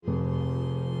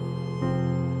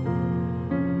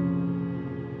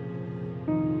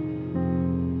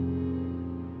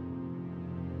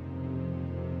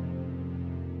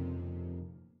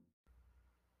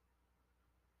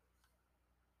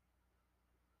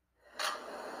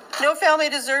No family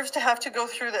deserves to have to go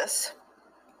through this.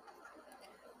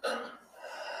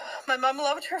 My mom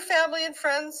loved her family and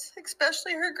friends,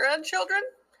 especially her grandchildren.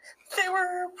 They were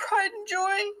her pride and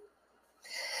joy.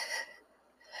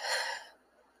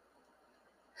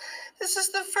 This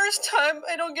is the first time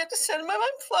I don't get to send my mom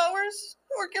flowers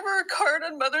or give her a card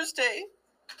on Mother's Day.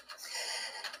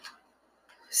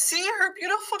 See her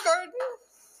beautiful garden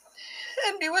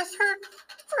and be with her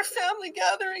for family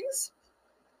gatherings.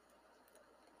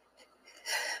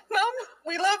 Mom,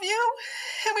 we love you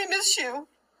and we miss you.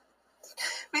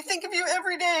 We think of you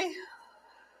every day.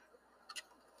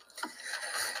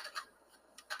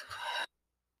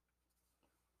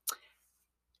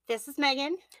 This is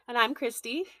Megan. And I'm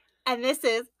Christy. And this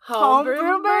is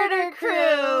Homebrew Murder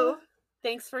Crew.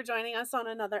 Thanks for joining us on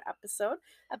another episode.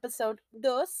 Episode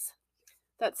 2.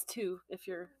 That's 2 if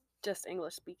you're just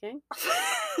English speaking.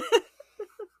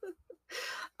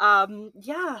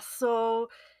 So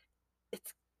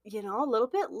it's, a little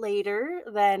bit later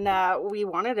than we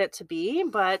wanted it to be,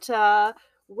 but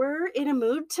we're in a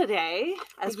mood today,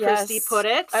 as Christy put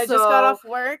it. I just got off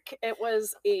work. It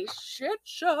was a shit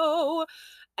show,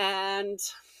 and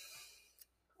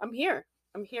I'm here.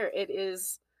 It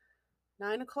is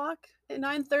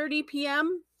 9:30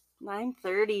 p.m.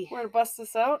 9:30. We're going to bust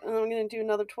this out, and then I'm going to do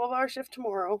another 12-hour shift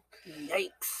tomorrow. Yikes.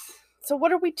 So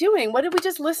what are we doing? What did we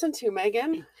just listen to,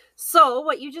 Megan? So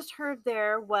what you just heard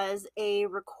there was a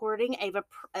recording of a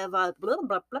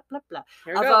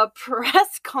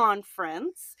press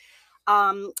conference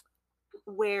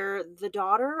where the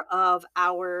daughter of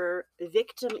our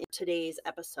victim in today's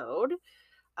episode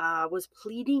was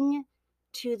pleading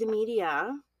to the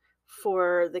media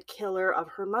for the killer of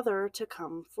her mother to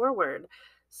come forward.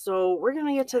 So we're going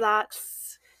to get to that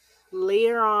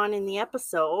later on in the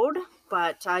episode,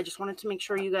 but I just wanted to make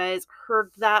sure you guys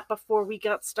heard that before we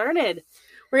got started.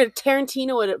 We're going to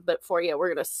Tarantino it a bit for you.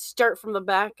 We're going to start from the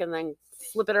back and then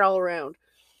flip it all around.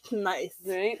 Nice.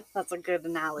 Right? That's a good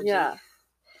analogy. Yeah.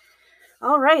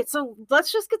 All right, so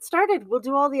let's just get started. We'll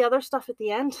do all the other stuff at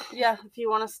the end. Yeah. If you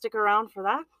want to stick around for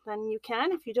that, then you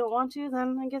can. If you don't want to,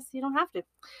 then I guess you don't have to.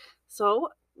 So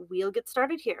we'll get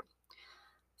started here.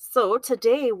 So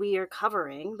today we are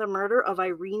covering the murder of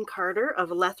Irene Carter of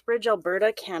Lethbridge,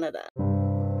 Alberta, Canada.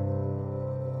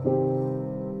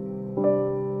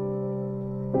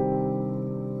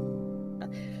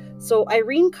 So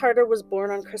Irene Carter was born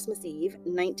on Christmas Eve,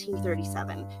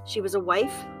 1937. She was a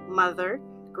wife, mother,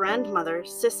 grandmother,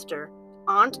 sister,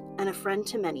 aunt, and a friend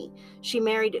to many. She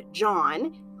married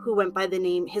John, who went by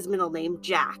his middle name,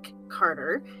 Jack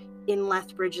Carter, in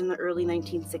Lethbridge in the early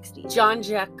 1960s. John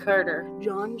Jack Carter.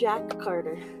 John Jack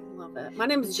Carter. Love it. My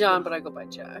name is John, but I go by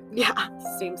Jack. Yeah.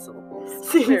 Same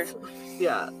syllables.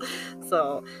 Yeah.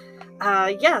 So,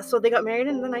 so they got married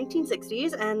in the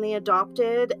 1960s, and they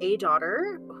adopted a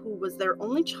daughter who was their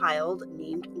only child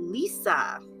named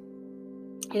Lisa.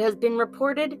 It has been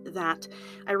reported that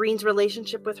Irene's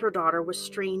relationship with her daughter was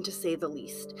strained, to say the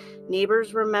least.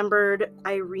 Neighbors remembered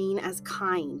Irene as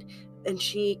kind, and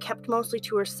she kept mostly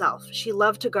to herself. She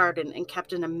loved to garden and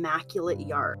kept an immaculate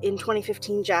yard. In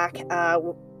 2015, Jack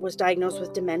was diagnosed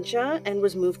with dementia and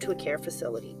was moved to a care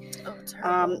facility. Oh,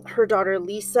 terrible. Her daughter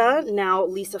Lisa, now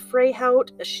Lisa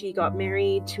Freyhout, she got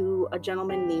married to a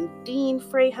gentleman named Dean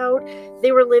Freyhout.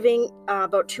 They were living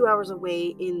about 2 hours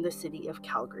away in the city of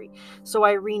Calgary. So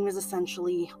Irene was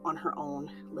essentially on her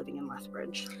own, living in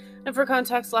Lethbridge. And for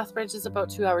context, Lethbridge is about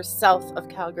 2 hours south of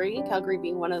Calgary, Calgary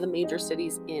being one of the major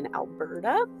cities in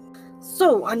Alberta.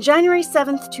 So, on January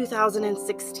 7th,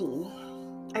 2016,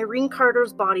 Irene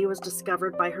Carter's body was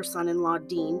discovered by her son-in-law,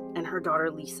 Dean, and her daughter,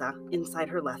 Lisa, inside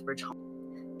her Lethbridge home.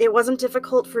 It wasn't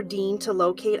difficult for Dean to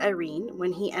locate Irene.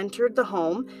 When he entered the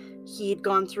home, he'd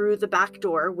gone through the back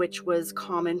door, which was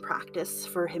common practice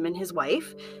for him and his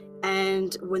wife.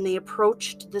 And when they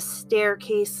approached the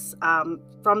staircase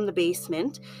from the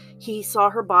basement, he saw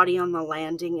her body on the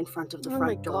landing in front of the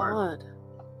front door. Oh my God.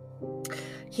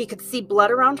 He could see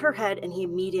blood around her head, and he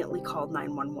immediately called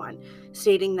 911,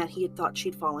 stating that he had thought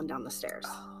she'd fallen down the stairs.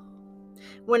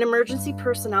 When emergency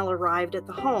personnel arrived at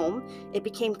the home, it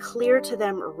became clear to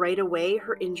them right away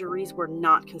her injuries were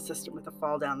not consistent with a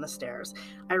fall down the stairs.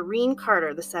 Irene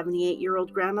Carter, the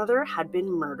 78-year-old grandmother, had been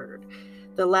murdered.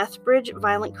 The Lethbridge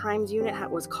Violent Crimes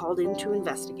Unit was called in to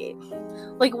investigate.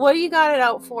 Like, what do you got it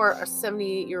out for a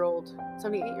 78-year-old?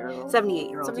 78-year-old?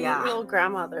 78-year-old, yeah. 78-year-old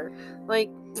grandmother.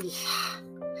 Like,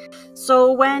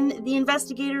 So when the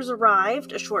investigators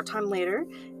arrived a short time later,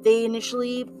 they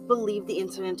initially believed the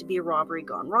incident to be a robbery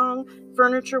gone wrong.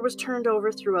 Furniture was turned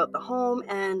over throughout the home,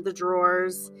 and the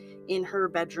drawers in her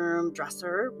bedroom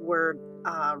dresser were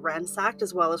ransacked,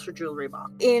 as well as her jewelry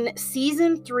box. In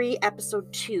season 3,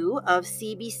 episode 2 of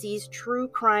CBC's true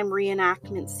crime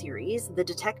reenactment series, The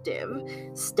Detective,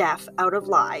 Steph Out of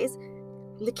Lies,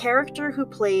 the character who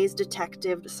plays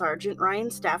Detective Sergeant Ryan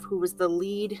Steph, who was the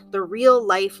real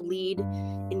life lead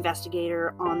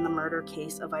investigator on the murder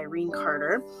case of Irene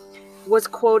Carter, was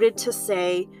quoted to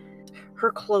say,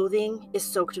 "Her clothing is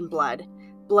soaked in blood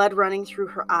running through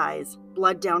her eyes,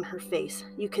 blood down her face.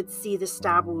 You could see the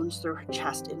stab wounds through her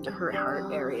chest into her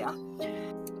heart area."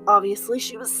 Obviously,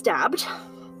 she was stabbed.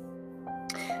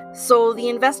 So the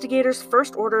investigators'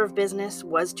 first order of business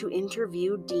was to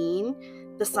interview Dean,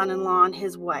 the son-in-law, and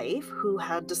his wife, who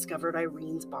had discovered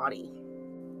Irene's body.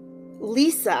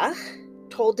 Lisa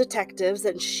told detectives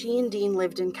that she and Dean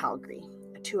lived in Calgary,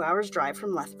 a 2 hours drive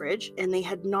from Lethbridge, and they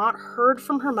had not heard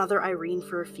from her mother Irene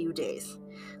for a few days.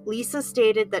 Lisa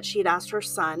stated that she had asked her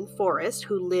son, Forrest,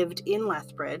 who lived in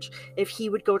Lethbridge, if he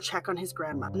would go check on his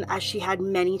grandmother, as she had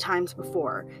many times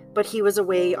before, but he was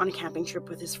away on a camping trip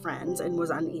with his friends and was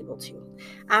unable to.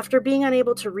 After being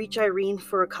unable to reach Irene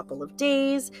for a couple of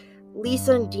days,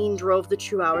 Lisa and Dean drove the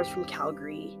 2 hours from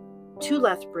Calgary to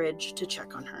Lethbridge to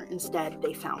check on her. Instead,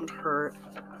 they found her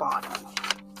body.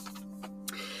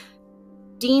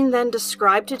 Dean then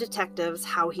described to detectives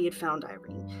how he had found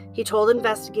Irene. He told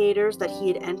investigators that he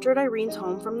had entered Irene's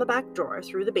home from the back door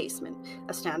through the basement,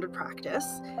 a standard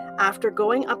practice. After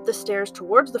going up the stairs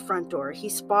towards the front door, he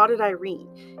spotted Irene.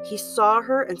 He saw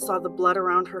her and saw the blood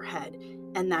around her head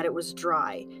and that it was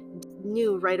dry.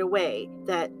 Knew right away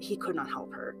that he could not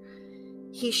help her.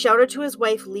 He shouted to his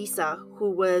wife, Lisa, who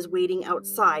was waiting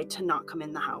outside, to not come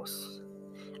in the house.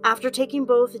 After taking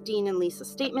both Dean and Lisa's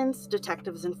statements,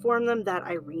 detectives informed them that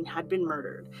Irene had been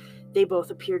murdered. They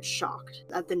both appeared shocked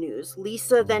at the news.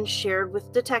 Lisa then shared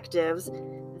with detectives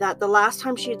that the last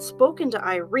time she had spoken to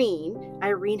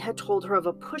Irene had told her of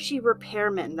a pushy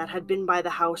repairman that had been by the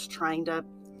house trying to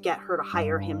get her to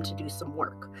hire him to do some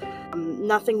work.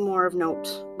 Nothing more of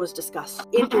note was discussed.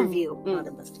 Interview, not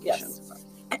investigation. Yes.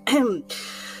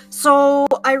 So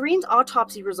Irene's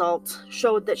autopsy results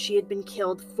showed that she had been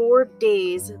killed 4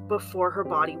 days before her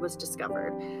body was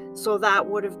discovered. So that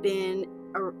would have been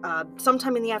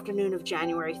sometime in the afternoon of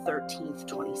January 13th,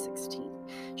 2016.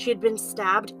 She had been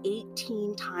stabbed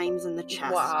 18 times in the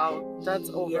chest. Wow, that's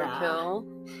overkill.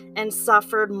 And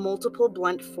suffered multiple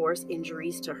blunt force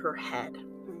injuries to her head.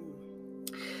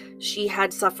 She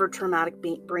had suffered traumatic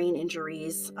brain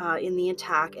injuries in the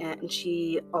attack, and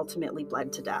she ultimately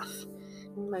bled to death.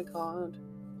 Oh my God.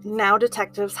 Now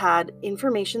detectives had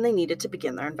information they needed to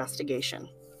begin their investigation.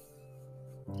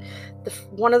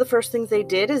 One of the first things they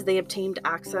did is they obtained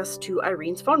access to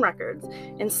Irene's phone records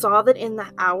and saw that in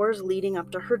the hours leading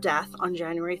up to her death on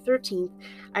January 13th,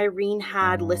 Irene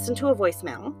had listened to a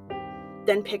voicemail,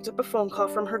 then picked up a phone call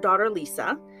from her daughter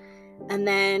Lisa, and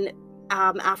then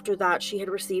after that she had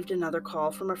received another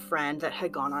call from a friend that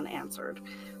had gone unanswered.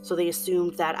 So they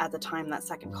assumed that at the time that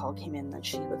second call came in that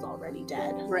she was already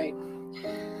dead. Right.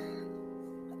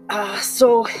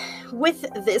 So with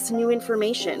this new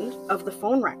information of the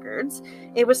phone records,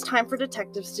 it was time for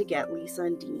detectives to get Lisa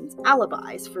and Dean's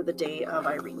alibis for the day of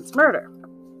Irene's murder.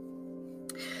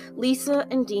 Lisa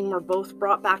and Dean were both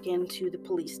brought back into the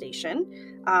police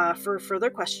station for further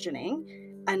questioning,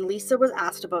 and Lisa was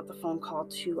asked about the phone call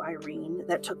to Irene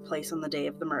that took place on the day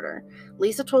of the murder.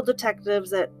 Lisa told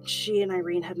detectives that she and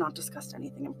Irene had not discussed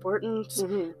anything important,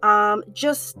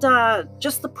 just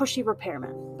the pushy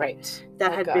repairman, right,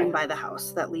 that had been by the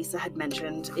house that Lisa had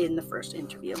mentioned in the first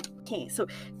interview. Okay, so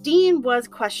Dean was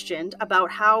questioned about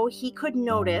how he could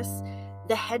notice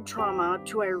the head trauma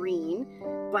to Irene,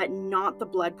 but not the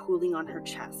blood pooling on her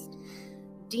chest.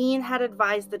 Dean had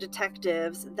advised the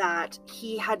detectives that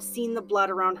he had seen the blood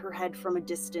around her head from a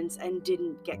distance and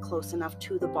didn't get close enough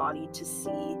to the body to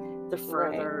see the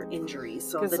further injuries.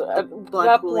 So the blood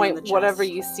at that pooling in the point, chest. whatever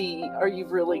you see, are you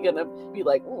really gonna be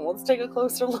like, let's take a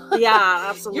closer look? Yeah,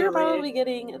 absolutely. You're probably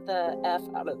getting the F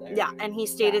out of there. Yeah, and he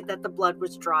stated that the blood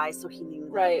was dry, so he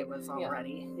knew that it was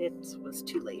already, it was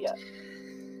too late. Yeah.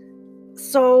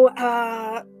 So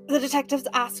the detectives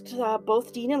asked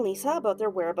both Dean and Lisa about their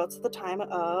whereabouts at the time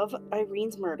of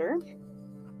Irene's murder.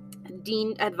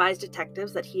 Dean advised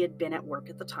detectives that he had been at work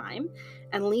at the time,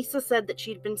 and Lisa said that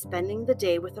she'd been spending the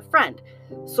day with a friend.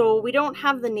 So we don't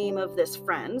have the name of this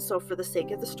friend, so for the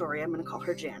sake of the story, I'm going to call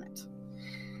her Janet.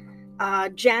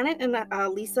 Janet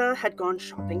and Lisa had gone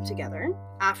shopping together.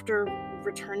 After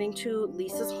returning to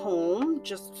Lisa's home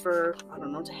just for, I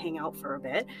don't know, to hang out for a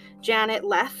bit. Janet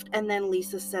left, and then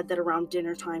Lisa said that around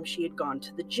dinner time she had gone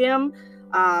to the gym.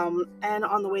 And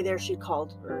on the way there, she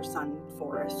called her son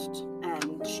Forrest,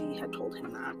 and she had told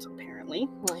him that, apparently.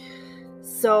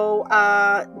 So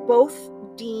both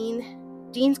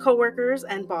Dean's co-workers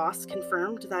and boss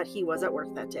confirmed that he was at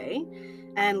work that day,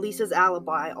 and Lisa's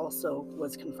alibi also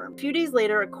was confirmed. A few days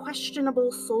later, a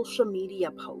questionable social media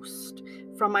post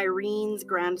from Irene's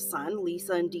grandson,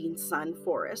 Lisa and Dean's son,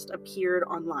 Forrest, appeared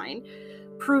online,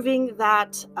 proving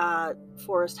that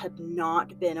Forrest had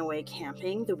not been away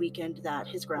camping the weekend that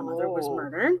his grandmother was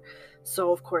murdered.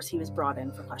 So, of course, he was brought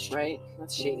in for questioning. Right,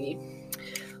 that's shady.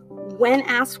 When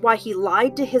asked why he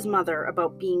lied to his mother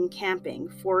about being camping,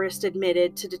 Forrest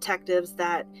admitted to detectives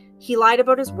that he lied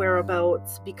about his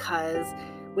whereabouts because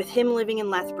with him living in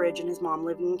Lethbridge and his mom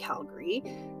living in Calgary,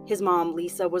 his mom,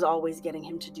 Lisa, was always getting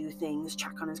him to do things,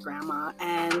 check on his grandma,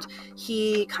 and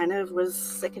he kind of was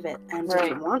sick of it and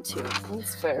didn't want to.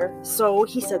 That's fair. So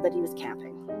he said that he was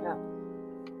camping.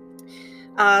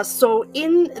 Yeah. So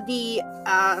in the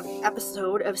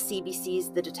episode of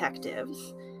CBC's The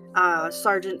Detectives,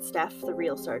 Sergeant Steph, the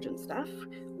real Sergeant Steph,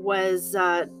 was,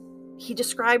 he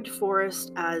described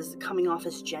Forrest as coming off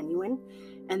as genuine,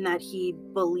 and that he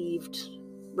believed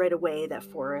right away that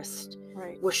Forrest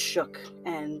was shook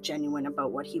and genuine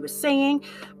about what he was saying,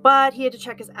 but he had to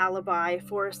check his alibi.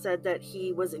 Forrest said that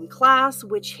he was in class,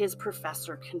 which his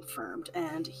professor confirmed,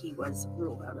 and he was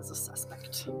ruled out as a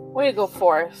suspect. Way to go,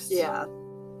 Forrest. Yeah,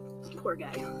 poor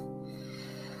guy.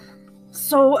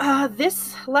 So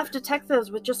this left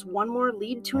detectives with just one more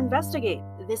lead to investigate.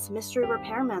 This mystery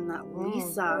repairman that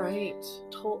Lisa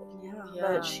told,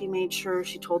 that she made sure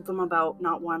she told them about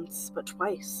not once but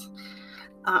twice.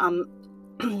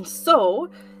 So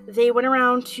they went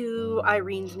around to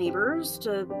Irene's neighbors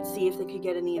to see if they could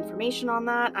get any information on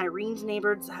that.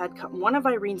 One of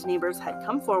Irene's neighbors had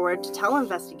come forward to tell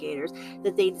investigators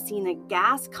that they'd seen a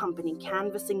gas company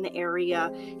canvassing the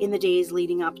area in the days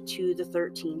leading up to the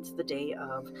 13th, the day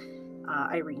of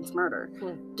Irene's murder.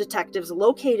 Detectives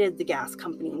located the gas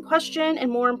company in question,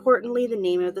 and more importantly, the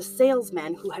name of the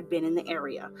salesman who had been in the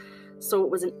area. So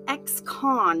it was an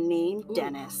ex-con named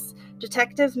Dennis.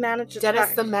 Detectives managed to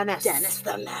Dennis the Menace. Dennis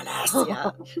the Menace, yeah.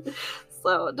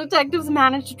 So detectives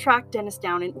managed to track Dennis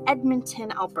down in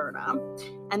Edmonton, Alberta,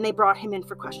 and they brought him in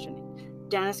for questioning.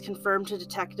 Dennis confirmed to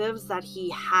detectives that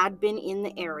he had been in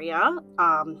the area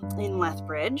in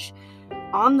Lethbridge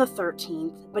on the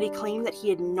 13th, but he claimed that he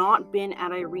had not been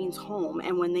at Irene's home,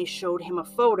 and when they showed him a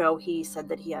photo, he said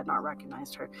that he had not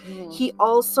recognized her. He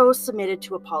also submitted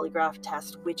to a polygraph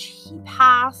test, which he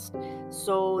passed,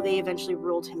 so they eventually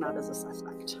ruled him out as a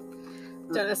suspect.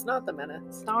 Dennis, not the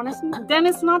Menace.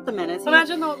 Dennis, not the Menace.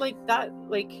 Imagine though,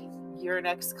 you're an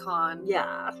ex-con.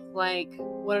 Yeah. Like,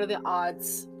 what are the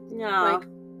odds? Yeah. Like,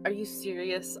 are you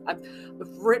serious? I've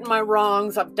written my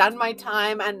wrongs, I've done my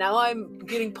time, and now I'm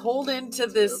getting pulled into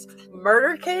this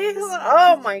murder case?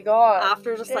 Oh my god.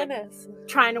 After just Dennis.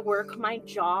 trying to work my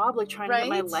job, trying to get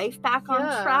my life back on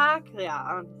track.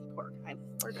 Yeah, poor guy.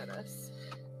 Poor Dennis.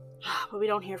 But we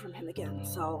don't hear from him again,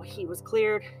 so he was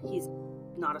cleared. He's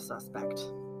not a suspect.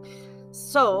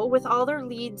 So, with all their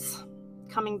leads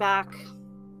coming back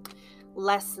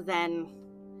less than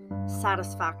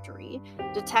satisfactory,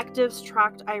 detectives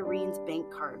tracked Irene's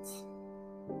bank cards.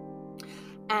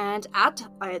 And at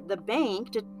the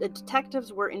bank, the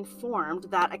detectives were informed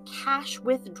that a cash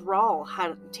withdrawal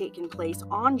had taken place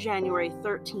on January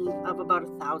 13th of about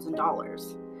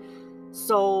 $1,000.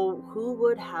 So who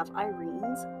would have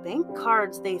Irene's bank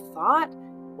cards, they thought?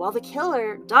 Well, the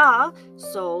killer, duh.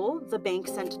 So the bank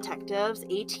sent detectives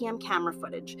ATM camera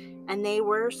footage, and they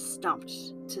were stumped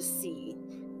to see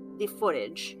the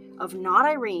footage of not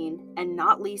Irene and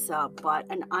not Lisa, but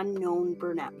an unknown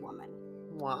brunette woman.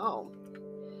 Wow.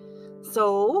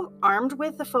 So, armed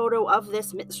with a photo of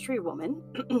this mystery woman,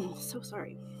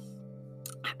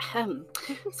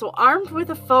 armed with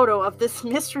a photo of this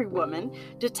mystery woman,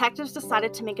 detectives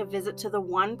decided to make a visit to the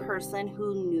one person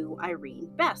who knew Irene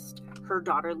best, her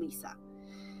daughter Lisa.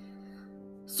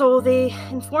 So they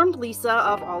informed Lisa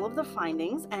of all of the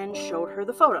findings and showed her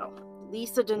the photo.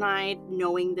 Lisa denied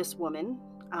knowing this woman,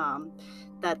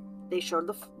 that they showed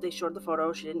the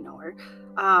photo. She didn't know her.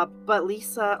 But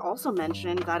Lisa also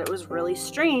mentioned that it was really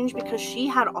strange because she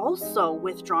had also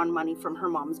withdrawn money from her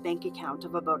mom's bank account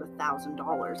of about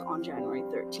 $1,000 on January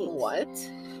 13th.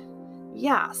 What?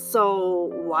 Yeah,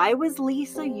 so why was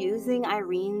Lisa using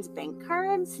Irene's bank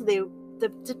cards? The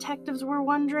detectives were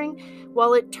wondering.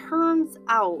 Well, it turns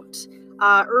out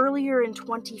earlier in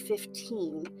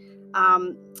 2015,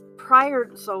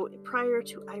 prior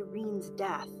to Irene's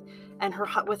death, and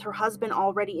with her husband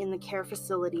already in the care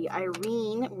facility,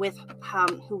 Irene,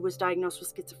 who was diagnosed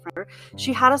with schizophrenia,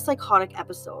 she had a psychotic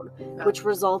episode, which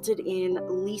resulted in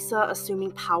Lisa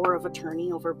assuming power of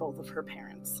attorney over both of her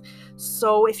parents.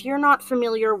 So if you're not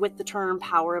familiar with the term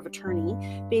power of attorney,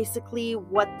 basically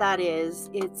what that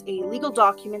is, it's a legal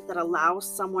document that allows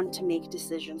someone to make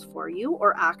decisions for you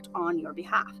or act on your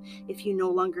behalf if you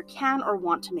no longer can or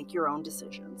want to make your own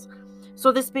decisions.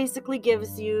 So this basically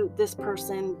gives you, this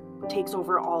person takes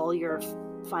over all your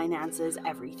finances,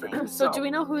 everything. So do we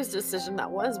know whose decision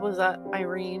that was? Was that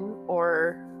Irene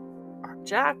or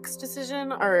Jack's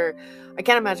decision? Or I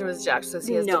can't imagine it was Jack's because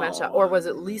he has dementia. Or was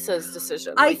it Lisa's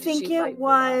decision? I think it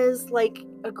was like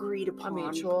agreed upon. A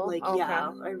mutual? Like, Okay.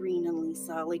 yeah, Irene and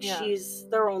Lisa. Like, Yeah. she's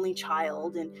their only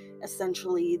child and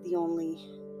essentially the only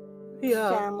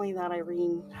family that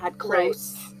Irene had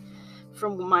close. Right.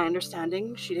 From my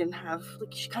understanding, she didn't have,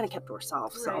 like, she kind of kept to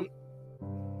herself. Right.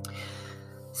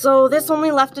 So this only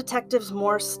left detectives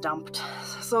more stumped.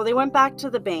 So they went back to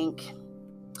the bank,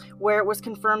 where it was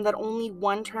confirmed that only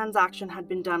one transaction had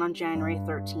been done on January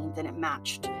 13th, and it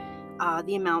matched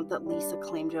the amount that Lisa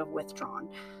claimed to have withdrawn.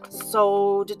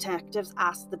 So detectives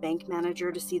asked the bank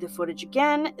manager to see the footage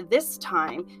again. This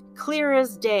time, clear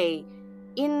as day,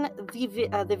 in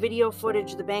the video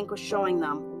footage the bank was showing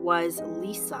them was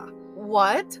Lisa.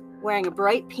 What? Wearing a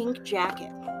bright pink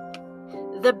jacket.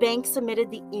 The bank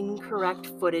submitted the incorrect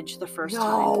footage the first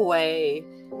time. No way.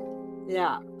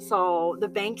 Yeah. So the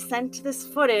bank sent this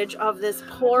footage of this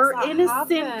poor,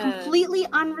 innocent, completely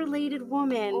unrelated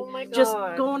woman just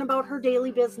going about her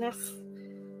daily business.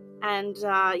 And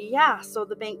so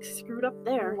the bank screwed up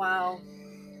there. Wow.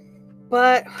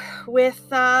 But with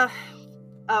a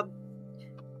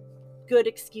good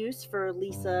excuse for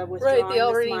Lisa withdrawing they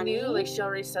already this money. knew, like she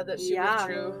already said that she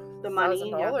withdrew the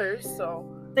money, $1,000, so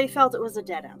they felt it was a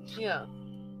dead end. Yeah.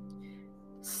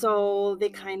 So they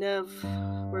kind of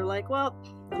were like, well,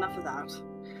 enough of that.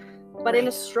 But in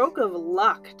a stroke of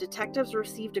luck, detectives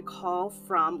received a call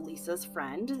from Lisa's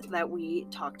friend that we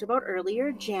talked about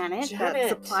earlier, Janet. That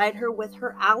supplied her with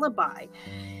her alibi.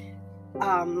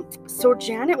 So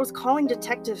Janet was calling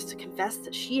detectives to confess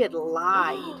that she had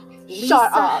lied. Lisa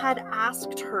had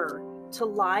asked her to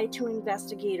lie to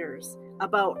investigators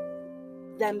about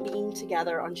them being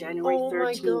together on January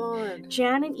 13th. My God.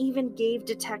 Janet even gave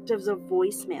detectives a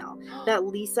voicemail that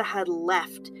Lisa had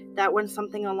left that went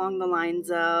something along the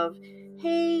lines of,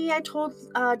 hey, I told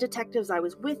detectives I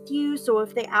was with you, so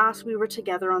if they ask, we were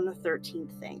together on the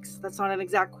 13th, thanks. That's not an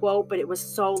exact quote, but it was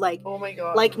so like, oh my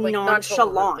God, like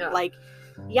nonchalant. Yeah. Like,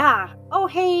 oh,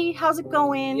 hey, how's it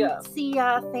going? Yeah. See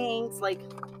ya, thanks. Like,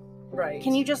 right.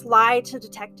 Can you just lie to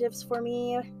detectives for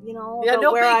me, about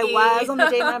biggie. where I was on the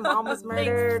day my mom was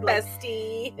murdered? Thanks,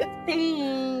 bestie.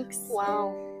 Thanks.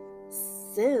 Wow.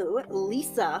 So,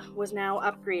 Lisa was now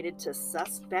upgraded to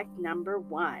suspect number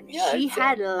 1. Yeah, she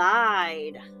had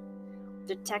lied.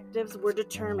 Detectives were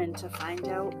determined to find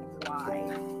out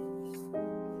why.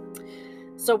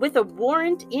 So with a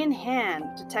warrant in hand,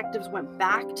 detectives went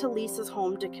back to Lisa's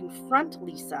home to confront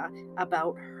Lisa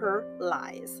about her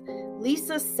lies.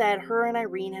 Lisa said her and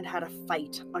Irene had a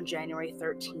fight on January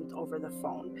 13th over the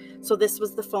phone. So this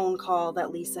was the phone call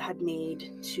that Lisa had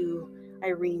made to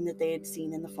Irene that they had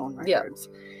seen in the phone records.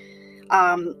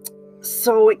 Yeah.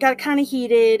 So it got kind of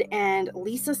heated, and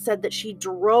Lisa said that she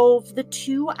drove the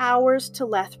 2 hours to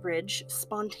Lethbridge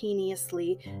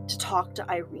spontaneously to talk to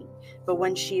Irene. But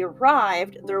when she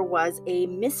arrived, there was a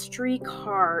mystery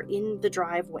car in the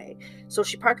driveway. So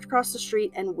she parked across the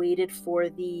street and waited for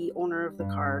the owner of the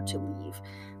car to leave.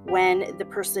 When the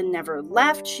person never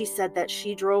left, she said that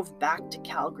she drove back to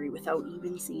Calgary without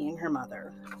even seeing her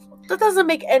mother. That doesn't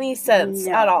make any sense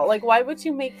at all. Like, why would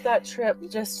you make that trip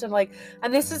just to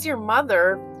and this is your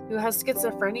mother who has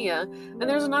schizophrenia, and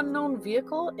there's an unknown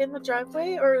vehicle in the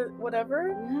driveway or whatever?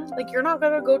 Mm-hmm. Like, you're not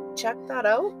gonna go check that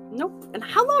out? Nope. And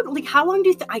how long do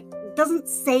you think, it doesn't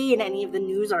say in any of the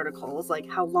news articles, like,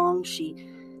 how long she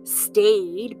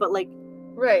stayed, but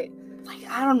right.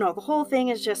 I don't know. The whole thing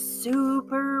is just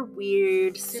super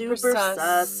weird, super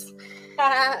sus.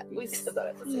 We said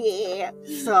that. Yeah.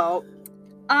 So,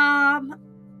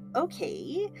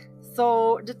 okay.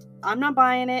 So, I'm not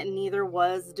buying it, and neither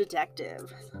was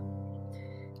detective.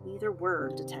 Neither were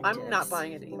detectives. I'm not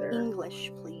buying it either.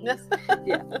 English, please.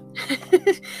 Yeah.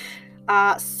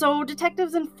 So,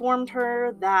 detectives informed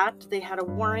her that they had a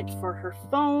warrant for her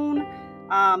phone.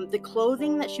 The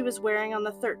clothing that she was wearing on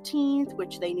the 13th,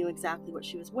 which they knew exactly what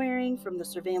she was wearing from the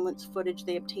surveillance footage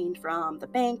they obtained from the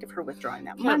bank of her withdrawing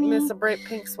that Can't money. miss a bright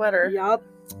pink sweater. Yup.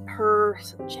 Her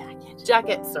jacket.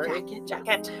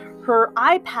 Her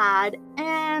iPad,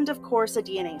 and of course a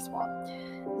DNA swab.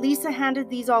 Lisa handed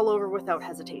these all over without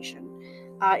hesitation,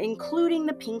 including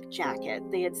the pink jacket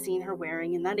they had seen her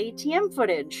wearing in that ATM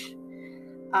footage.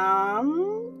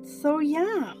 So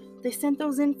yeah, they sent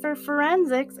those in for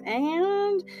forensics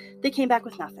and they came back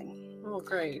with nothing. Oh,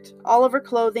 great. All of her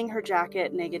clothing, her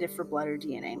jacket, negative for blood or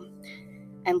DNA.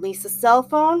 And Lisa's cell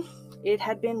phone, it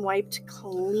had been wiped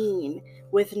clean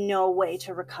with no way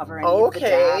to recover any of the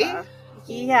data.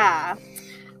 Yeah.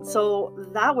 So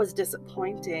that was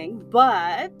disappointing,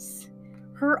 but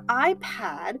her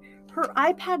iPad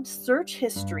search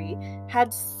history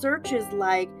had searches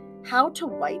like how to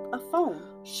wipe a phone.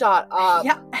 Shut up.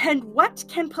 Yeah, and what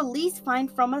can police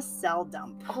find from a cell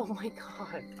dump? Oh my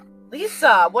God.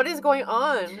 Lisa, what is going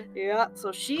on? Yeah,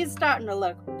 so she's starting to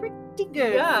look pretty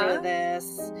good for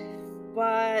this.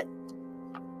 But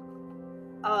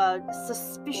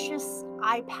suspicious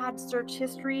iPad search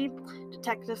history,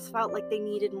 detectives felt like they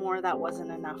needed more. That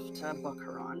wasn't enough to book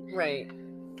her on. Right.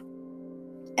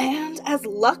 And as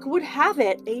luck would have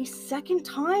it, a second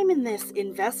time in this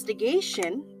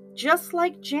investigation, just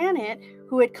like Janet,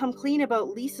 who had come clean about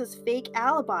Lisa's fake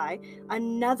alibi,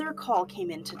 another call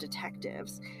came into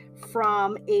detectives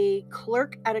from a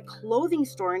clerk at a clothing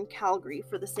store in Calgary.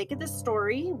 For the sake of this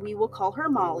story, we will call her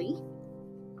Molly.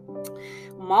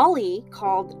 Molly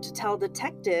called to tell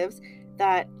detectives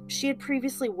that she had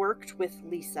previously worked with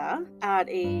Lisa at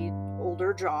an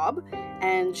older job,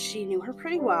 and she knew her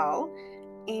pretty well.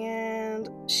 And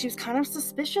she was kind of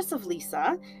suspicious of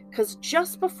Lisa because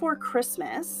just before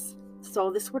Christmas,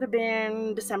 so this would have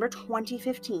been December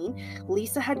 2015,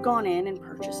 Lisa had gone in and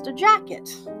purchased a jacket.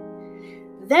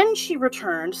 Then she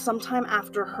returned sometime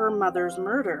after her mother's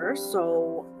murder,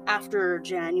 so after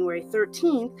January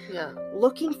 13th,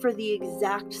 looking for the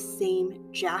exact same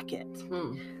jacket.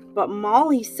 But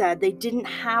Molly said they didn't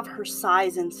have her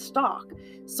size in stock.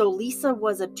 So Lisa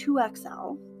was a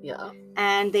 2XL. Yeah.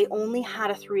 And they only had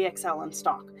a 3XL in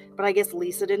stock. But I guess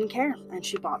Lisa didn't care, and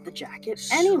she bought the jacket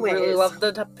anyways. She really loved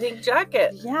the pink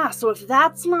jacket. Yeah, so if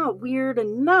that's not weird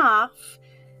enough,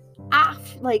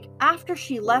 after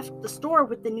she left the store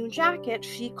with the new jacket,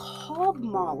 she called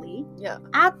Molly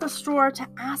at the store to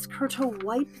ask her to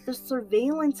wipe the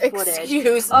surveillance footage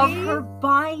of her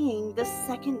buying the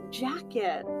second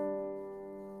jacket.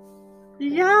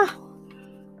 Yeah.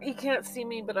 You can't see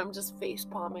me, but I'm just face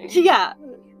palming. Yeah,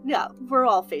 we're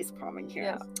all face palming here.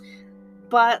 Yeah.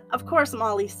 But of course,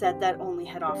 Molly said that only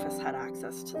head office had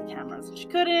access to the cameras and she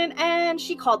couldn't, and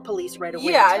she called police right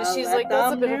away. Yeah, and she's like,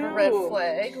 that's a bit of a red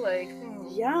flag.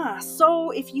 Yeah,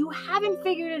 so if you haven't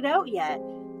figured it out yet,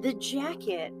 the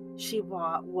jacket she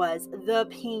bought was the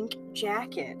pink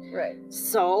jacket. Right.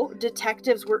 So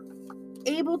detectives were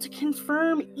able to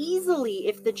confirm easily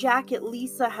if the jacket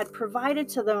Lisa had provided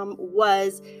to them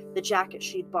was the jacket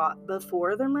she'd bought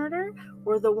before the murder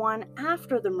or the one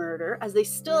after the murder, as they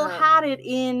still had it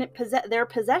in their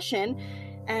possession.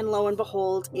 And lo and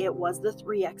behold, it was the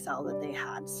 3XL that they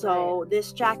had. So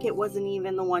this jacket wasn't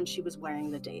even the one she was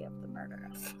wearing the day of the murder.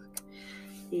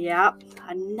 Yep,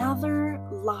 another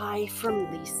lie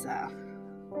from Lisa.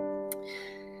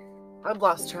 I've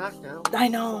lost track now. I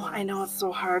know. It's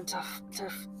so hard to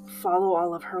follow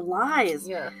all of her lies.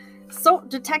 Yeah. So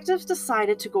detectives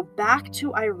decided to go back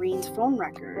to Irene's phone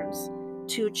records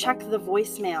to check the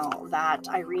voicemail that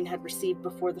Irene had received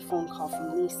before the phone call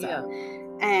from Lisa. Yeah.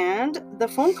 And the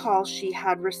phone call she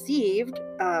had received,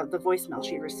 the voicemail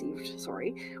she received,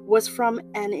 was from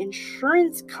an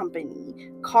insurance company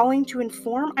calling to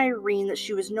inform Irene that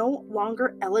she was no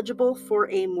longer eligible for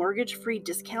a mortgage-free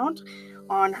discount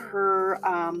on her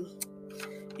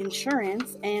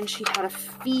insurance, and she had a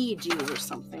fee due or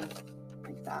something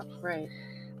like that. Right.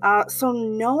 So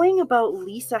knowing about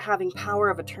Lisa having power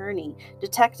of attorney,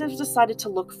 detectives decided to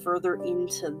look further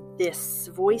into this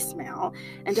voicemail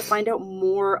and to find out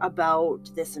more about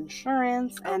this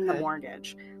insurance and the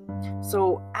mortgage.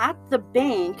 So at the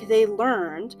bank, they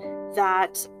learned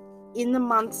that in the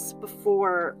months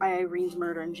before Irene's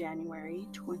murder in January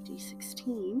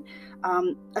 2016,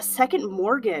 a second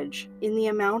mortgage in the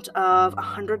amount of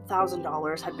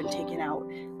 $100,000 had been taken out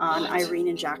on Irene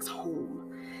and Jack's home.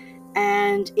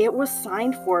 And it was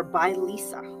signed for by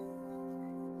Lisa.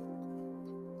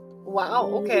 Wow,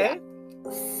 okay.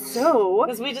 Yeah. So...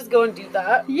 Because we just go and do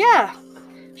that? Yeah.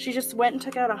 She just went and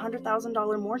took out a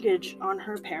 $100,000 mortgage on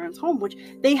her parents' home, which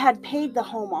they had paid the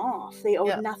home off. They owed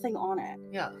Yeah. nothing on it.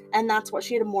 Yeah. And that's what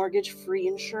she had, a mortgage-free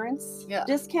insurance Yeah.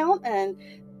 discount. And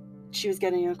she was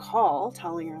getting a call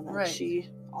telling her that Right. she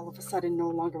all of a sudden no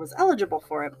longer was eligible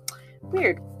for it.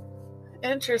 Weird.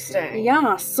 Interesting.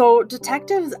 Yeah, so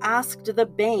detectives asked the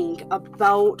bank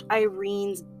about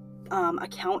Irene's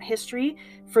account history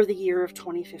for the year of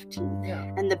 2015.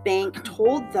 Yeah. And the bank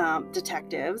told the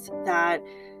detectives that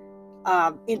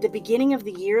in the beginning of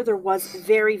the year, there was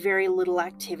very, very little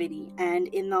activity. And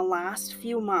in the last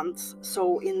few months,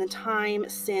 so in the time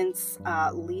since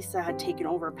Lisa had taken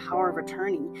over power of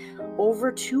attorney,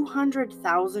 over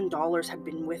 $200,000 had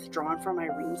been withdrawn from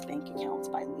Irene's bank accounts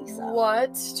by Lisa.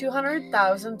 What?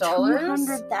 $200,000?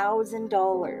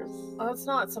 $200,000. Oh, that's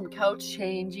not some couch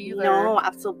change either. No,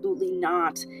 absolutely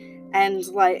not. And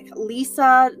like,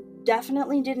 Lisa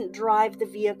definitely didn't drive the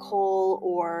vehicle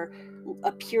or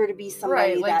appear to be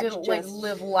somebody Right, like that didn't just, like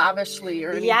live lavishly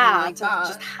or anything like to that.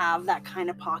 just have that kind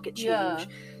of pocket change. Yeah.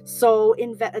 So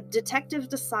detectives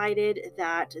decided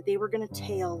that they were going to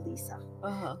tail Lisa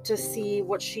Uh-huh. to see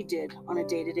what she did on a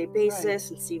day-to-day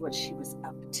basis and see what she was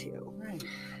up to. Right.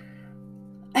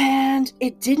 And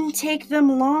it didn't take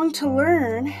them long to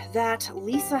learn that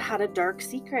Lisa had a dark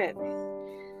secret.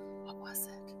 What was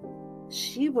it?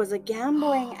 She was a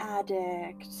gambling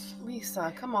addict.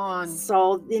 Lisa, come on.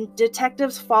 So the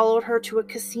detectives followed her to a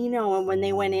casino, and when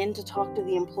they went in to talk to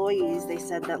the employees, they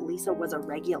said that Lisa was a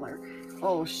regular.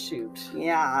 Oh, shoot.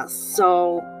 Yeah,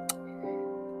 so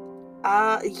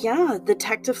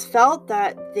detectives felt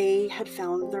that they had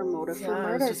found their motive for I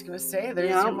murder. was just gonna say,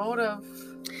 there's Yeah. your motive.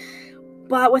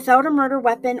 But without a murder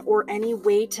weapon or any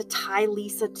way to tie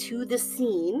Lisa to the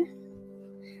scene,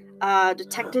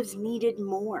 detectives needed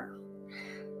more.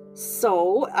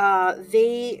 So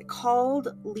they called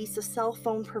Lisa's cell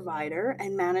phone provider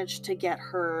and managed to get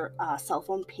her cell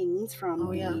phone pings from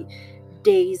the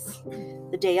day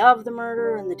of the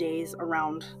murder and the days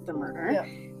around the murder,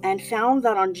 and found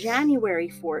that on January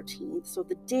 14th, so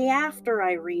the day after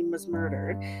Irene was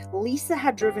murdered, Lisa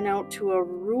had driven out to a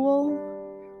rural.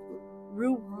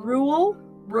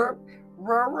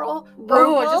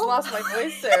 Oh, I just lost my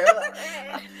voice there.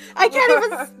 I can't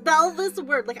even spell this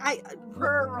word. Like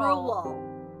Rural.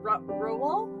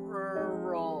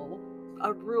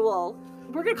 A rural.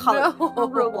 We're gonna call it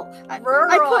rural. I put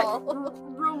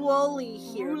rurally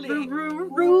here.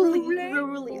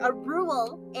 Rurally. A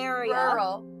rural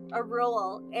area. A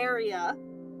rural area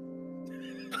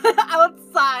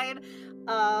outside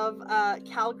of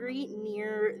Calgary,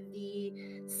 near the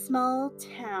small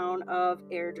town of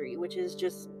Airdrie, which is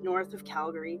just north of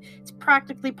Calgary. It's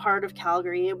practically part of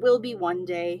Calgary. It will be one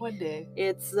day. One day.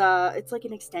 It's like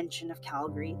an extension of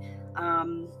Calgary.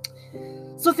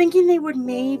 So thinking they would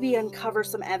maybe uncover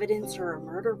some evidence or a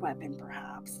murder weapon,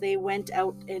 perhaps, they went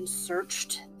out and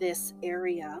searched this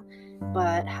area,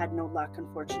 but had no luck.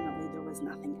 Unfortunately, there was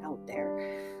nothing out there.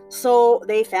 So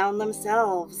they found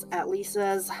themselves at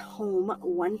Lisa's home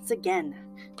once again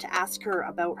to ask her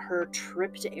about her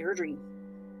trip to Airdrie.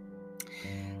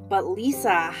 But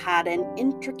Lisa had an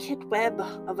intricate web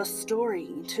of a story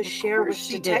to share with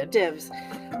detectives.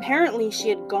 Apparently, she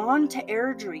had gone to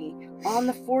Airdrie on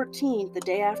the 14th, the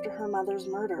day after her mother's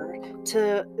murder,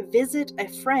 to meet a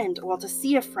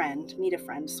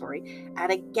friend,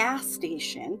 at a gas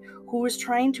station who was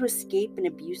trying to escape an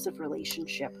abusive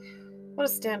relationship. What a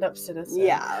stand-up citizen.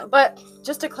 Yeah. But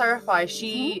just to clarify,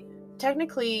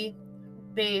 technically,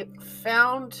 they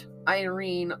found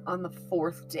Irene on the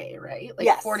 4th day, right? Like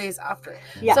Yes. 4 days after.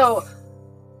 Yes. So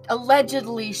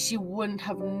allegedly she wouldn't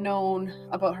have known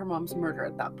about her mom's murder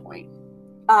at that point.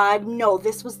 No,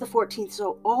 this was the 14th.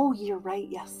 So, you're right.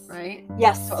 Yes. Right?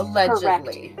 Yes. So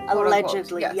allegedly. Correct.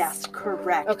 Allegedly. Yes.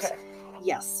 Correct. Okay.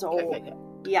 Yes. So, Okay.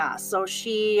 yeah. So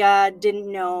she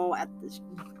didn't know at this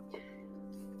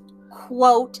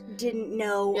quote, didn't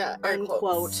know,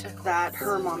 unquote, that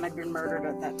her mom had been murdered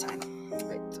at that time.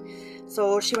 Right.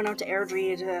 So she went out to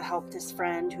Airdrie to help this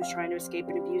friend who's trying to escape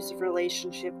an abusive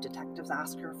relationship. Detectives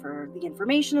asked her for the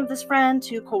information of this friend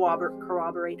to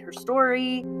corroborate her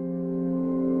story.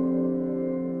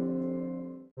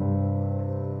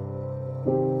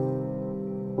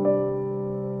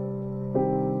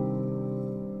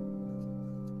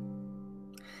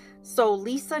 So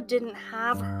Lisa didn't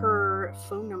have her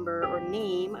phone number or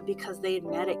name because they had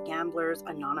met at Gamblers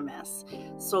Anonymous.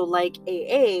 So like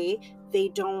AA, they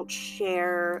don't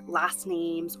share last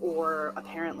names or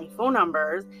apparently phone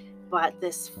numbers, but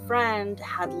this friend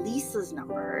had Lisa's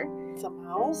number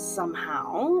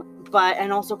somehow,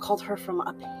 and also called her from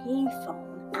a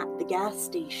payphone. at the gas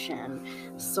station.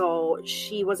 So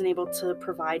she wasn't able to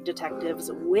provide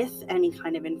detectives with any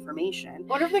kind of information.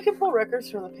 Wonder if they could pull records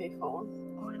from the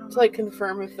payphone to like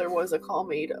confirm if there was a call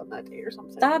made on that day or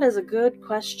something. That is a good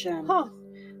question. Huh.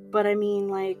 But I mean,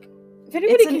 like, If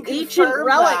anybody it's an can ancient confirm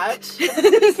relic. that, if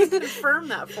anybody can confirm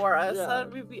that for us, Yeah.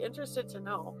 we'd be interested to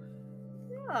know.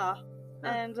 Yeah.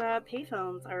 And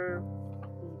payphones are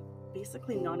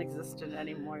basically non-existent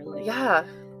anymore. Like, Yeah,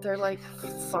 they're like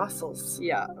fossils.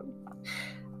 Yeah.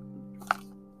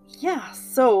 Yeah,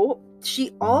 so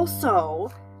she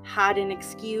also had an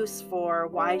excuse for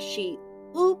why she,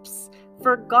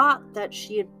 forgot that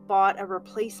she had bought a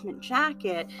replacement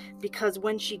jacket, because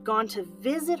when she'd gone to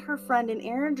visit her friend in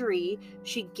Airdrie,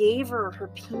 she gave her her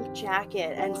pink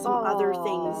jacket and some other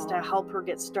things to help her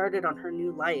get started on her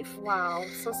new life. Wow,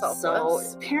 so So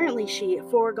selfless. apparently she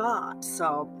forgot,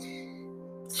 so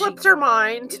Slipped her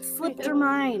mind. it slipped her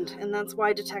mind, and that's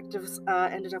why detectives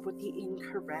ended up with the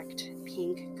incorrect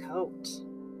pink coat.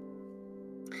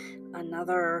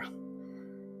 Another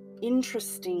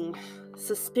interesting,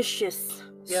 suspicious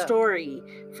story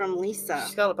from Lisa.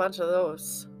 She's got a bunch of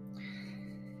those.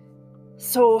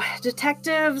 So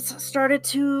detectives started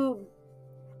to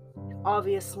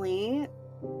obviously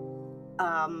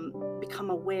become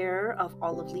aware of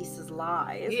all of Lisa's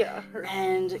lies. Yeah.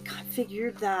 And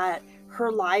figured that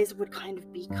her lies would kind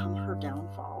of become her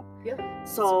downfall. Yeah.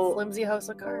 So It's a flimsy house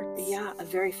of cards. yeah, a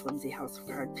very flimsy house of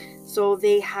cards. So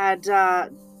they had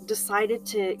decided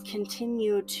to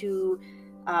continue to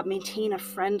maintain a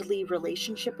friendly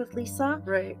relationship with Lisa,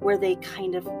 Right. where they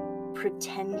kind of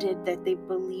pretended that they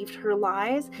believed her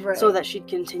lies, Right. so that she'd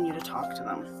continue to talk to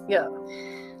them. Yeah.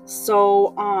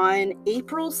 So on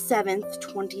April 7th,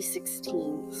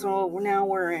 2016, so now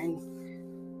we're in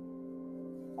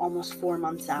almost 4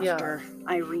 months after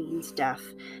Irene's death,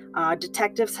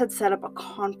 detectives had set up a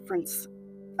press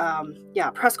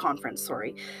conference,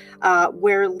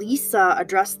 where Lisa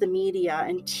addressed the media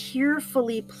and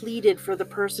tearfully pleaded for the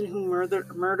person who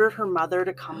murdered her mother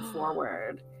to come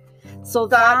forward. So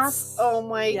that's oh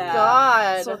my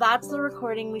god. So that's the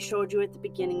recording we showed you at the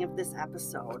beginning of this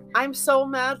episode. I'm so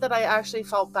mad that I actually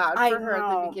felt bad I for her at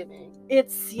know. the beginning.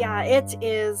 It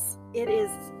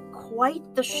is quite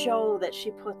the show that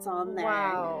she puts on there.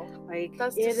 Wow. Like,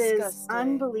 That's it is disgusting.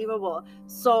 unbelievable.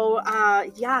 So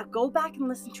go back and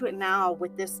listen to it now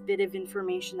with this bit of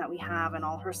information that we have and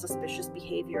all her suspicious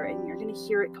behavior, and you're going to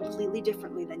hear it completely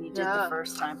differently than you did the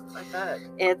first time. I bet.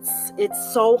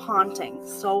 It's so haunting,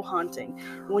 so haunting.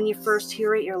 When you first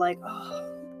hear it, you're like, oh,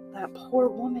 that poor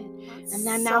woman. That's And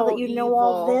then now so that you know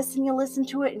all evil. this and you listen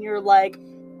to it and you're like,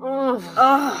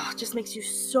 it just makes you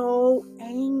so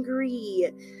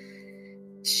angry.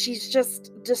 She's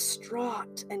just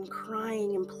distraught and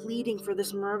crying and pleading for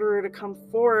this murderer to come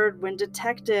forward when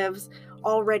detectives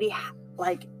already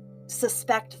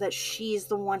suspect that she's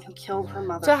the one who killed her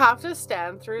mother. To have to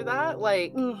stand through that,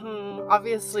 like,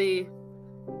 obviously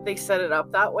they set it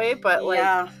up that way, but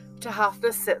like to have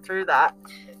to sit through that.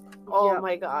 Oh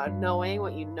my god, knowing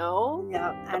what you know,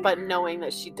 but knowing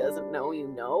that she doesn't know you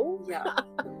know. Yeah.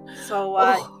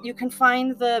 So you can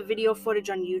find the video footage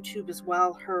on YouTube as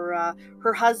well.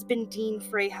 Her husband Dean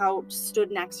Freyhout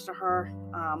stood next to her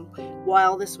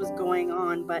while this was going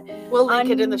on, but we'll link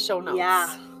it in the show notes.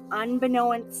 Yeah.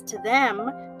 Unbeknownst to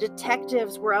them,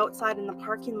 detectives were outside in the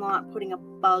parking lot putting a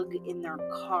bug in their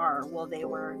car while they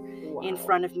were in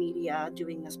front of media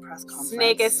doing this press conference.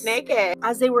 Snake it.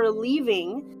 As they were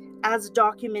leaving, as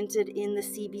documented in the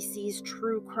CBC's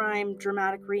true crime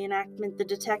dramatic reenactment, the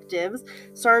detectives,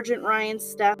 Sergeant Ryan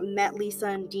Stepp, met Lisa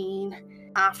and Dean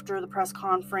after the press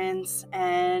conference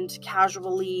and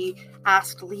casually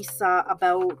asked Lisa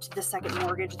about the second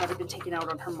mortgage that had been taken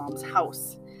out on her mom's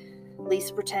house.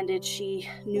 Lisa pretended she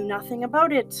knew nothing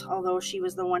about it, although she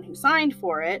was the one who signed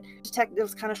for it.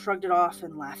 Detectives kind of shrugged it off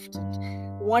and left.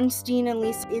 And once Dean and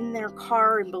Lisa in their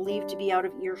car and believed to be out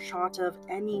of earshot of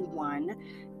anyone,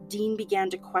 Dean began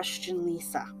to question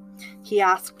Lisa. He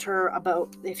asked her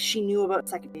about if she knew about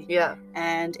second. Yeah.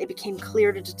 And it became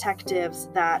clear to detectives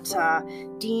that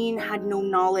Dean had no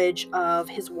knowledge of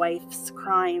his wife's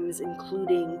crimes,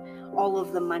 including all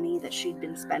of the money that she'd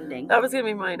been spending. That was gonna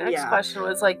be my next question.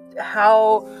 Was like,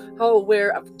 how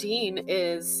aware of Dean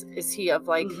is he of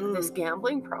like this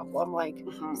gambling problem? Like,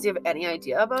 does he have any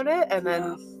idea about it? And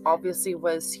then obviously,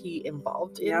 was he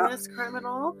involved in this crime at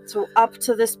all? So up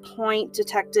to this point,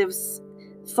 detectives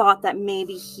thought that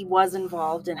maybe he was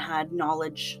involved and had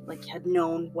knowledge, like had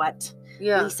known what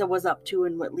Lisa was up to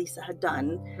and what Lisa had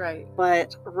done. Right.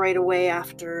 But right away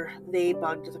after they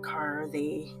bugged the car,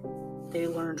 they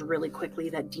learned really quickly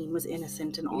that Dean was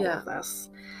innocent in all of this.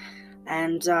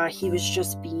 And he was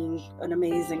just being an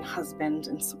amazing husband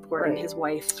and supporting Right. his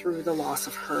wife through the loss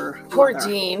of her Poor mother.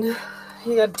 Dean.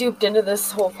 He got duped into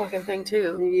this whole fucking thing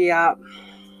too. Yeah.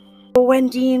 When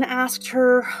Dean asked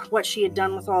her what she had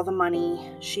done with all the money,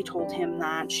 she told him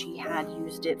that she had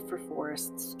used it for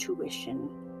Forrest's tuition.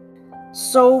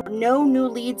 So, no new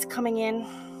leads coming in.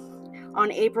 On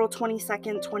April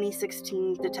 22nd,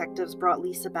 2016, detectives brought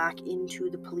Lisa back into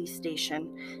the police station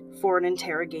for an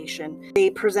interrogation. They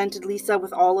presented Lisa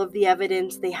with all of the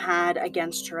evidence they had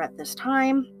against her at this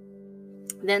time.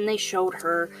 Then they showed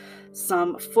her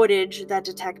some footage that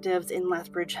detectives in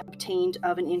Lethbridge obtained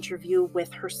of an interview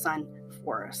with her son,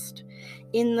 Forrest.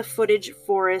 In the footage,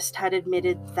 Forrest had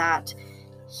admitted that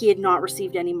he had not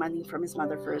received any money from his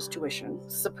mother for his tuition.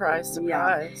 Surprise,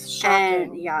 Yeah. surprise.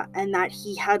 Shocking. And that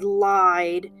he had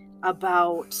lied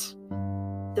about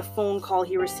the phone call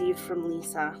he received from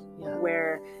Lisa,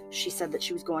 where she said that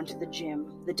she was going to the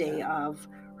gym the day of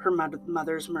her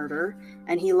mother's murder,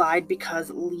 and he lied because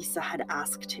Lisa had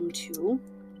asked him to.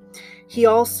 He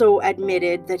also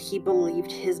admitted that he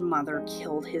believed his mother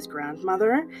killed his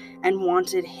grandmother and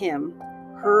wanted him,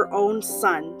 her own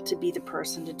son, to be the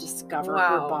person to discover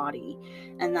her body.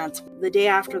 And that's the day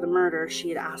after the murder, she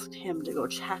had asked him to go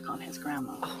check on his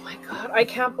grandma. Oh my God, I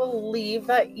can't believe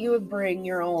that you would bring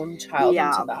your own child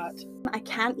into that. I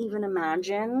can't even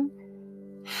imagine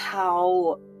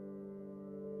how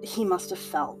he must have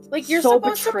felt. Like, you're so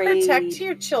supposed betrayed. to protect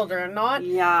your children, not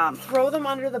throw them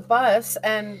under the bus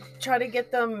and try to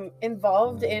get them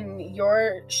involved in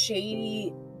your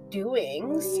shady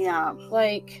doings. Yeah.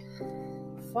 Like,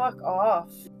 fuck off.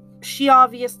 She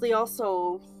obviously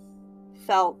also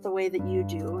felt the way that you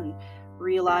do and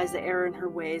realized the error in her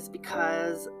ways,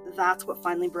 because that's what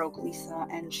finally broke Lisa,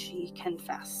 and she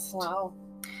confessed. Wow.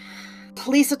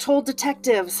 Lisa told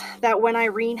detectives that when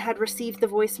Irene had received the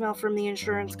voicemail from the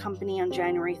insurance company on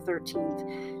January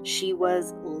 13th, she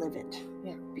was livid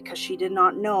because she did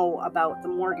not know about the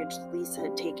mortgage Lisa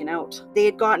had taken out. They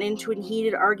had gotten into a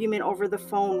heated argument over the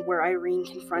phone where Irene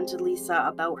confronted Lisa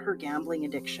about her gambling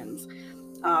addictions.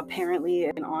 Apparently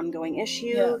an ongoing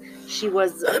issue. She'd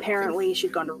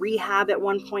gone to rehab at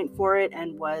one point for it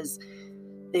and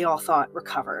they all thought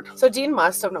recovered. So Dean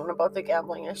must have known about the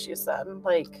gambling issues then.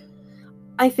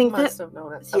 I think must have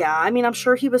known it. Yeah, I mean, I'm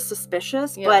sure he was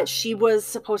suspicious, but she was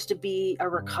supposed to be a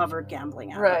recovered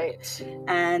gambling addict. Right.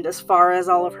 And as far as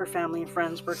all of her family and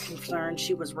friends were concerned,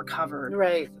 she was recovered.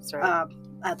 Right, that's right.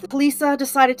 Lisa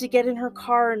decided to get in her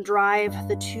car and drive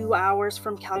the 2 hours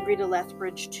from Calgary to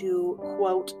Lethbridge to,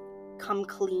 quote, come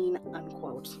clean,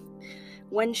 unquote.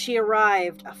 When she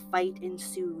arrived, a fight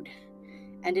ensued,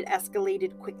 and it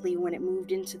escalated quickly when it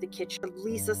moved into the kitchen.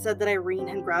 Lisa said that Irene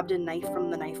had grabbed a knife from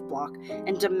the knife block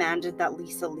and demanded that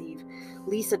Lisa leave.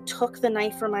 Lisa took the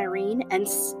knife from Irene and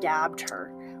stabbed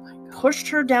her, pushed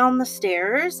her down the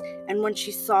stairs, and when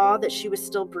she saw that she was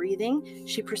still breathing,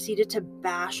 she proceeded to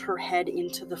bash her head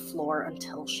into the floor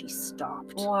until she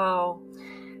stopped. Wow.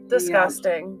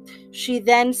 Disgusting. Yeah. She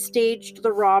then staged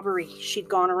the robbery. She'd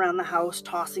gone around the house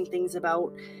tossing things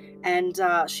about. And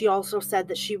she also said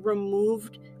that she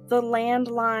removed the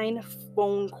landline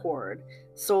phone cord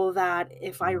so that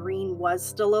if Irene was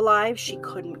still alive, she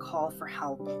couldn't call for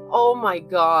help. Oh my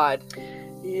God.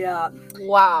 Yeah.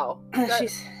 Wow.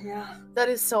 That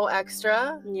is so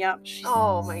extra. Yep. She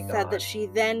said that she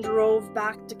then drove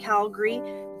back to Calgary,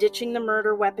 ditching the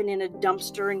murder weapon in a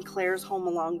dumpster in Claire's home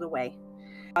along the way.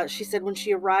 She said when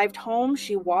she arrived home,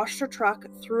 she washed her truck,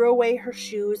 threw away her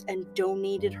shoes, and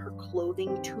donated her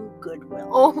clothing to Goodwill.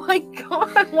 Oh my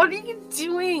God, what are you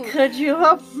doing? Could you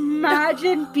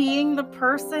imagine being the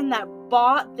person that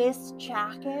bought this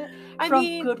jacket from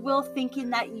Goodwill, thinking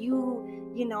that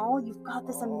you've got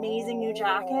this amazing new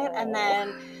jacket, and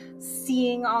then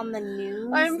seeing on the news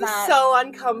I'm so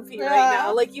uncomfy right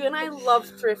now. Like, you and I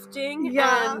love thrifting,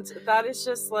 and that is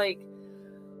just like,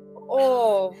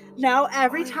 oh. Now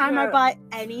every time I buy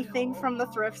anything from the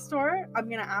thrift store, I'm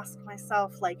gonna ask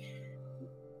myself,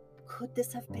 could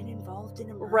this have been involved in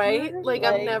a murder? Right?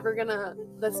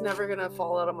 That's never gonna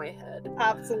fall out of my head.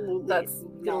 Absolutely. That's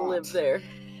gonna live there.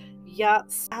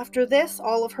 Yes. After this,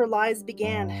 all of her lies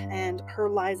began, and her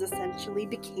lies essentially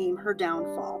became her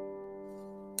downfall.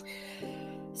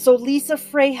 So Lisa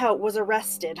Freyhout was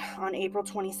arrested on April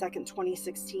 22nd,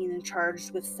 2016, and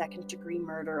charged with second-degree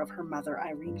murder of her mother,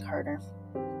 Irene Carter.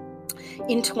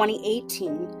 In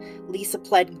 2018, Lisa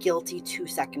pled guilty to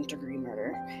second-degree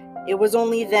murder. It was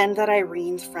only then that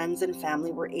Irene's friends and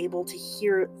family were able to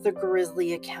hear the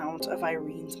grisly account of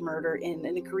Irene's murder in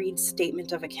an agreed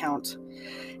statement of account.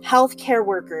 Healthcare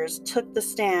workers took the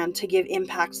stand to give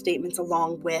impact statements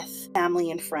along with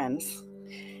family and friends.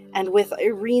 And with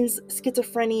Irene's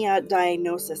schizophrenia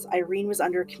diagnosis, Irene was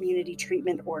under a community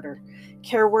treatment order.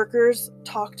 Care workers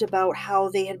talked about how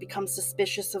they had become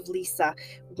suspicious of Lisa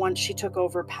once she took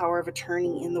over power of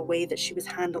attorney in the way that she was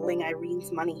handling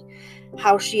Irene's money.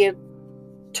 How she had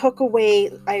took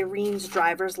away Irene's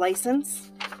driver's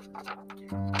license,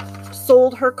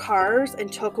 sold her cars,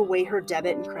 and took away her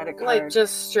debit and credit card. Like,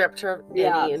 just stripped her of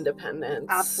Yeah. any independence.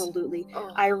 Absolutely.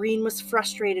 Oh. Irene was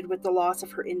frustrated with the loss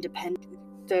of her independence.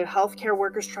 The healthcare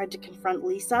workers tried to confront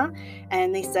Lisa,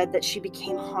 and they said that she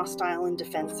became hostile and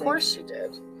defensive. Of course she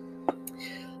did.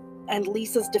 And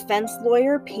Lisa's defense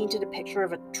lawyer painted a picture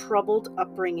of a troubled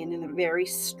upbringing and a very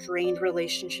strained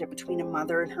relationship between a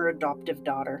mother and her adoptive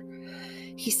daughter.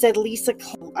 He said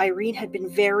Irene had been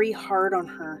very hard on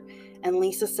her, and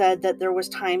Lisa said that there was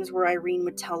times where Irene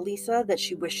would tell Lisa that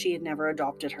she wished she had never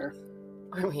adopted her.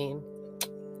 I mean,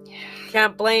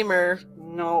 can't blame her.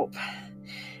 Nope.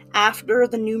 After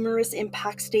the numerous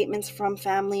impact statements from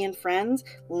family and friends,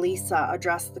 Lisa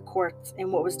addressed the courts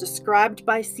in what was described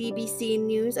by CBC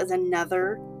News as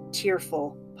another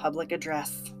tearful public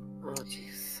address. Oh,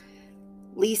 jeez.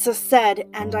 Lisa said,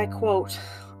 and I quote,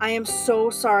 "I am so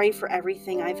sorry for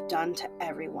everything I've done to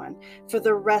everyone. For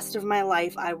the rest of my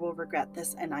life, I will regret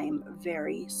this, and I am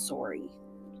very sorry."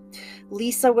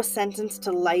 Lisa was sentenced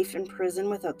to life in prison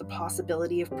without the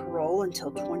possibility of parole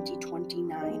until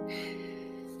 2029.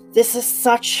 This is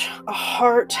such a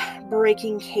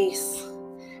heartbreaking case,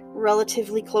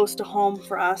 relatively close to home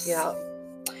for us. Yeah.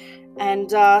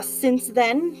 And since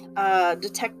then,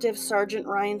 Detective Sergeant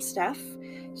Ryan Steff,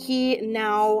 he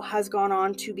now has gone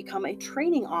on to become a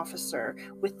training officer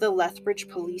with the Lethbridge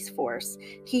Police Force.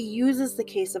 He uses the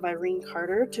case of Irene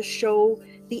Carter to show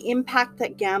the impact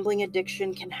that gambling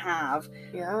addiction can have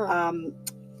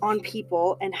on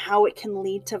people and how it can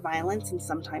lead to violence and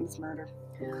sometimes murder.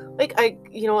 Like,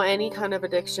 any kind of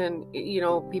addiction,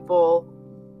 people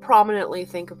prominently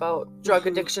think about drug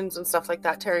addictions and stuff like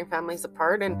that, tearing families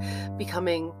apart and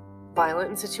becoming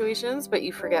violent in situations, but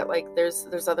you forget, like,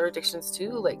 there's other addictions too,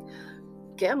 like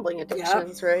gambling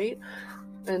addictions, right?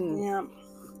 And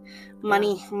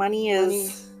money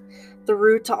is the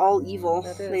root to all evil,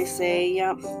 they say.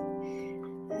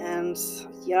 And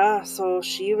so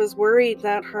she was worried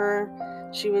that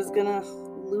she was gonna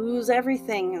lose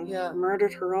everything and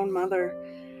murdered her own mother.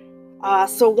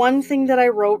 So one thing that I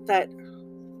wrote that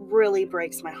really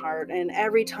breaks my heart, and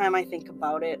every time I think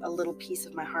about it, a little piece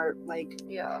of my heart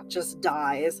just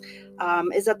dies,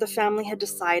 is that the family had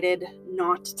decided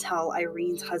not to tell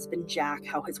Irene's husband Jack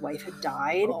how his wife had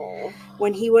died.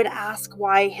 When he would ask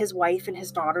why his wife and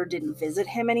his daughter didn't visit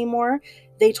him anymore,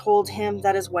 they told him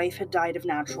that his wife had died of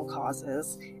natural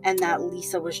causes and that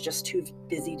Lisa was just too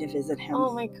busy to visit him.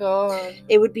 Oh my God.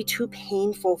 It would be too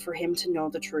painful for him to know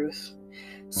the truth.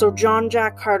 So John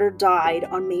Jack Carter died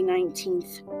on May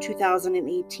 19th,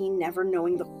 2018, never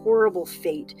knowing the horrible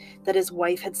fate that his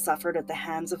wife had suffered at the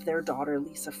hands of their daughter,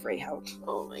 Lisa Freyhout.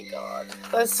 Oh my God.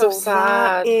 That's so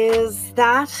sad. That is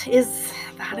Jack.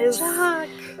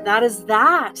 That is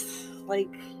that.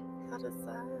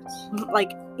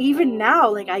 Like, even now,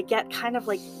 like, I get kind of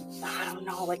like, I don't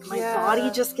know, like my body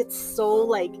just gets so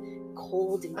like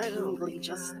cold and tingly.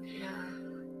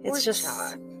 It's just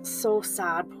so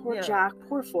sad. Poor Jack,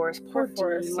 poor Forrest, poor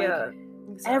Forrest. Exactly.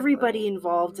 Everybody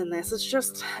involved in this. It's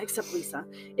just, except Lisa.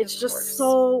 It's just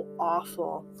so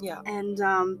awful. Yeah. And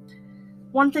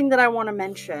one thing that I want to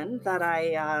mention that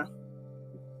I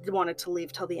wanted to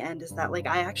leave till the end is that, like,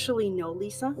 I actually know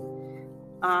Lisa.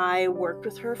 I worked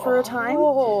with her for a time.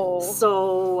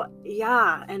 So,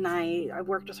 and I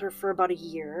worked with her for about a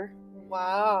year.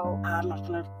 Wow. I'm not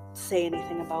going to say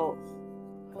anything about...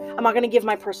 I'm not going to give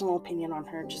my personal opinion on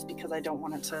her just because I don't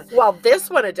want it to... Well, this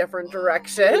went a different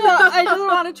direction. I don't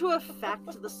want it to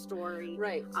affect the story.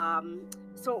 Right.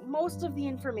 So most of the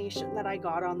information that I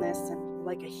got on this, and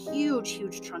like a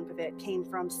huge chunk of it, came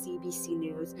from CBC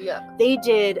News. Yeah. They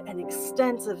did an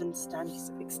extensive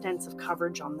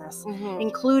coverage on this,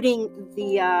 including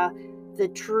the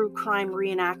True Crime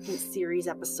Reenactment Series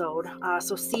episode.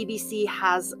 So CBC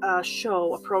has a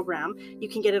program. You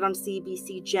can get it on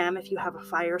CBC Gem if you have a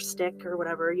Fire Stick or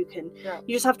whatever. You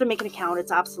just have to make an account.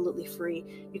 It's absolutely free.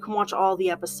 You can watch all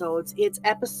the episodes. It's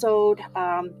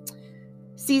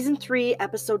Season 3,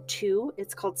 Episode 2.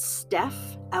 It's called Steff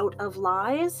Out of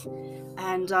Lies.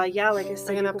 And like I said,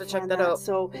 I'm going to have to check that out.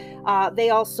 So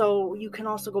you can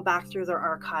also go back through their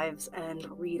archives and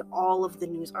read all of the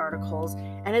news articles.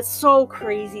 And it's so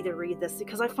crazy to read this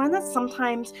because I find that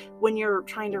sometimes when you're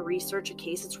trying to research a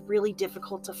case, it's really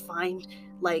difficult to find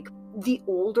like the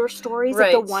older stories,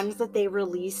 like the Right. ones that they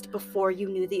released before you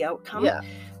knew the outcome. Yeah.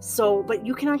 So, but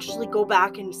you can actually go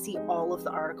back and see all of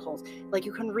the articles. Like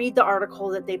you can read the article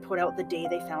that they put out the day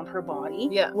they found her body,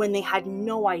 Yeah. when they had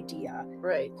no idea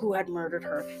Right. who had murdered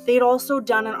her. They'd also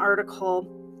done an article,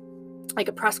 like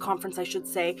a press conference, I should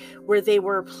say, where they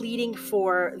were pleading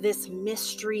for this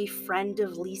mystery friend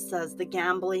of Lisa's, the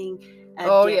gambling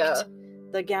addict, Oh, yeah.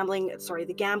 the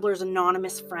gambler's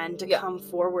anonymous friend to Yeah. come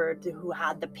forward, who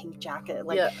had the pink jacket.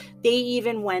 Like Yeah. they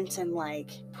even went and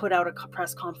like put out a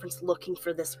press conference looking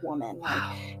for this woman. Like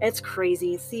Wow. it's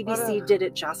crazy. CBC What a- did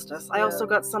it justice. I Yeah. also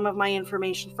got some of my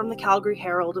information from the Calgary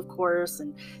Herald, of course,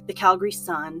 and the Calgary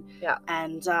Sun, Yeah.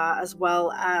 and as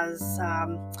well as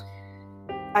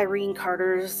Irene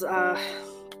Carter's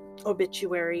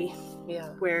obituary, Yeah.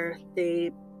 where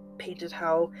they painted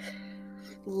how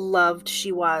loved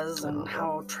she was and Oh.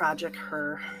 how tragic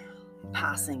her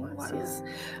passing was.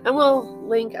 And we'll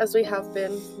link, as we have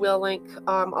been, we'll link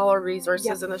all our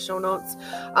resources in the show notes.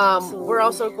 We're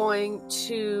also going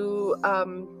to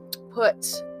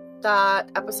put that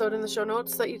episode in the show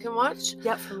notes that you can watch.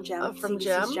 Yep, from Gem. From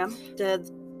CBC's Gem.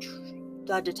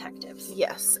 The detectives.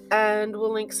 Yes, and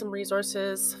we'll link some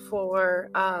resources for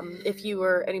if you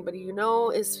or anybody you know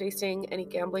is facing any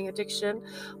gambling addiction.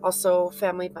 Also,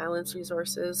 family violence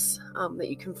resources that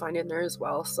you can find in there as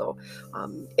well. So,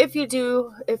 if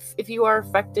you are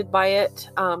affected by it,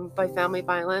 by family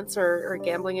violence or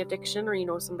gambling addiction, or you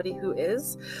know somebody who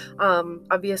is,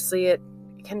 obviously it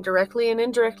can directly and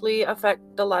indirectly affect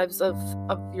the lives of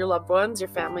your loved ones, your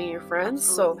family, your friends.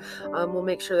 Absolutely. So we'll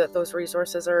make sure that those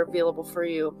resources are available for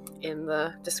you in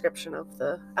the description of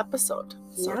the episode.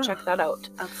 So Yeah. check that out.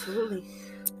 Absolutely.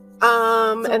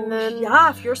 And then yeah,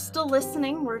 if you're still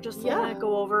listening, we're just Yeah. gonna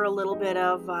go over a little bit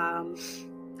of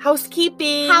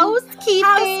housekeeping.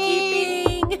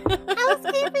 housekeeping.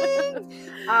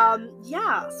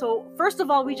 Yeah, so first of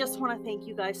all, we just want to thank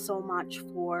you guys so much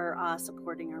for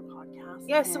supporting our podcast.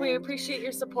 Yes, we And appreciate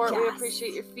your support. We Yes.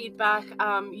 appreciate your feedback.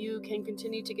 You can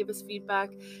continue to give us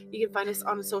feedback. You can find us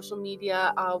on social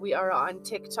media. We are on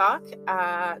TikTok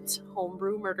at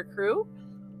Homebrew Murder Crew,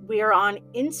 we are on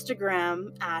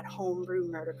Instagram at Homebrew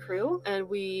Murder Crew. and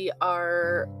we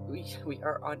are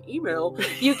on email.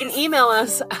 You can email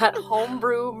us at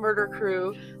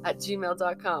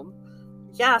homebrewmurdercrew@gmail.com.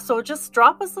 Yeah, so just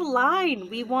drop us a line.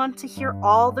 We want to hear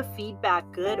all the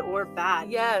feedback, good or bad.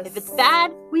 Yes. If it's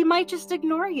bad, we might just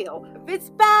ignore you. If it's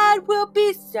bad, we'll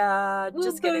be sad.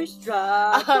 Just kidding.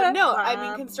 No, I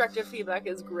mean, constructive feedback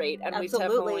is great, and we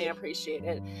Absolutely. definitely appreciate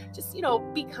it. Just,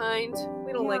 be kind.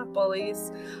 We don't Yeah. like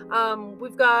bullies.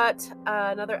 We've got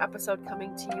another episode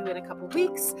coming to you in a couple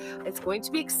weeks. It's going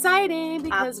to be exciting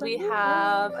because we Absolutely.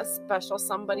 have a special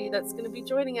somebody that's going to be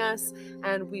joining us,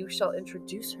 and we shall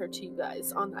introduce her to you guys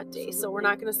on that day. So we're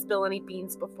not going to spill any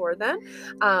beans before then.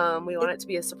 We want it to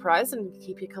be a surprise and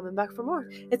keep you coming back for more.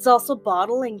 It's also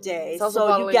bottling day, It's also so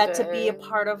bottling you get to be day. a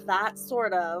part of that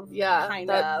sort of, Yeah, kind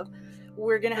that- of.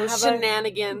 We're gonna Those have a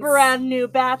shenanigans. brand new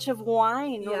batch of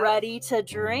wine Yeah. ready to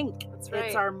drink. That's right.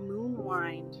 It's our moon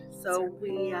wine. So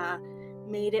we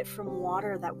made it from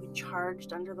water that we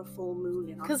charged under the full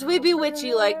moon. Because we be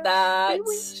witchy like that.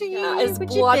 Witchy, Yeah, it's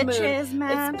witchy blood moon. bitches,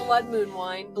 man. It's blood moon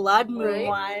wine. blood moon right?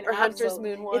 wine. Or hunter's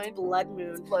absolutely. moon wine. It's blood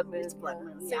moon. It's blood moon. It's blood yeah.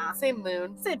 moon, Same, yeah. same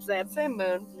moon. Same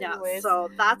moon. Yeah, Anyways. so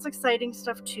that's exciting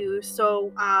stuff too.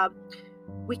 So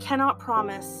we cannot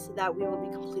promise that we will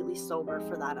be completely sober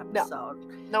for that episode.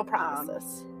 No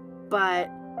promises. But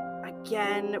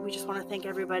again, we just want to thank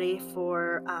everybody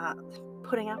for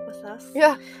putting up with us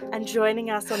Yeah. and joining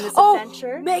us on this Oh,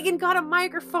 adventure. Megan got a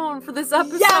microphone for this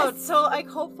episode. Yes! So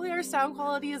hopefully our sound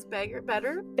quality is better.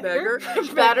 Beggar.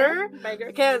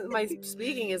 Again, my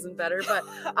speaking isn't better, but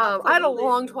I had a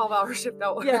long 12-hour shift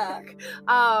at work. Yeah.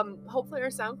 Hopefully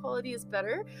our sound quality is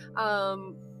better.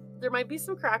 There might be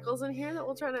some crackles in here that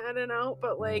we'll try to edit out,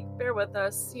 but bear with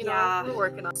us. Yeah. We're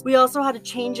working on it. We also had a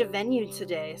change of venue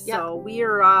today, so Yeah. we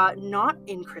are not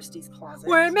in Christy's closet.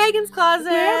 We're in Megan's closet.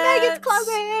 We're in Megan's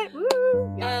closet.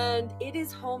 Woo! And it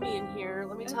is homey in here.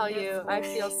 Let me tell It you, is I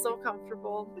homey. feel so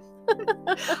comfortable.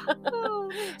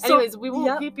 So, Anyways, we won't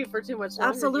yep. keep you for too much longer.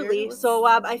 Absolutely. Here. So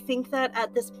I think that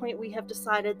at this point we have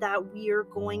decided that we are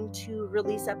going to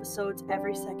release episodes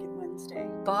every second Wednesday.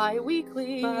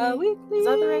 Bi-weekly. Bi-weekly. Is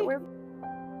that the right word?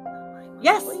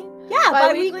 Yes. Bi-weekly? Yeah,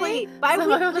 Bi-weekly?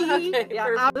 bi-weekly. Okay, Yeah,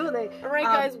 perfect. absolutely. All right,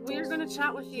 Um, guys, we're going to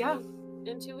chat with you yeah.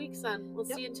 in 2 weeks then. We'll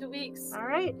Yep. see you in 2 weeks. All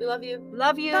right. We love you.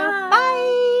 Love you. Bye.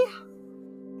 Bye.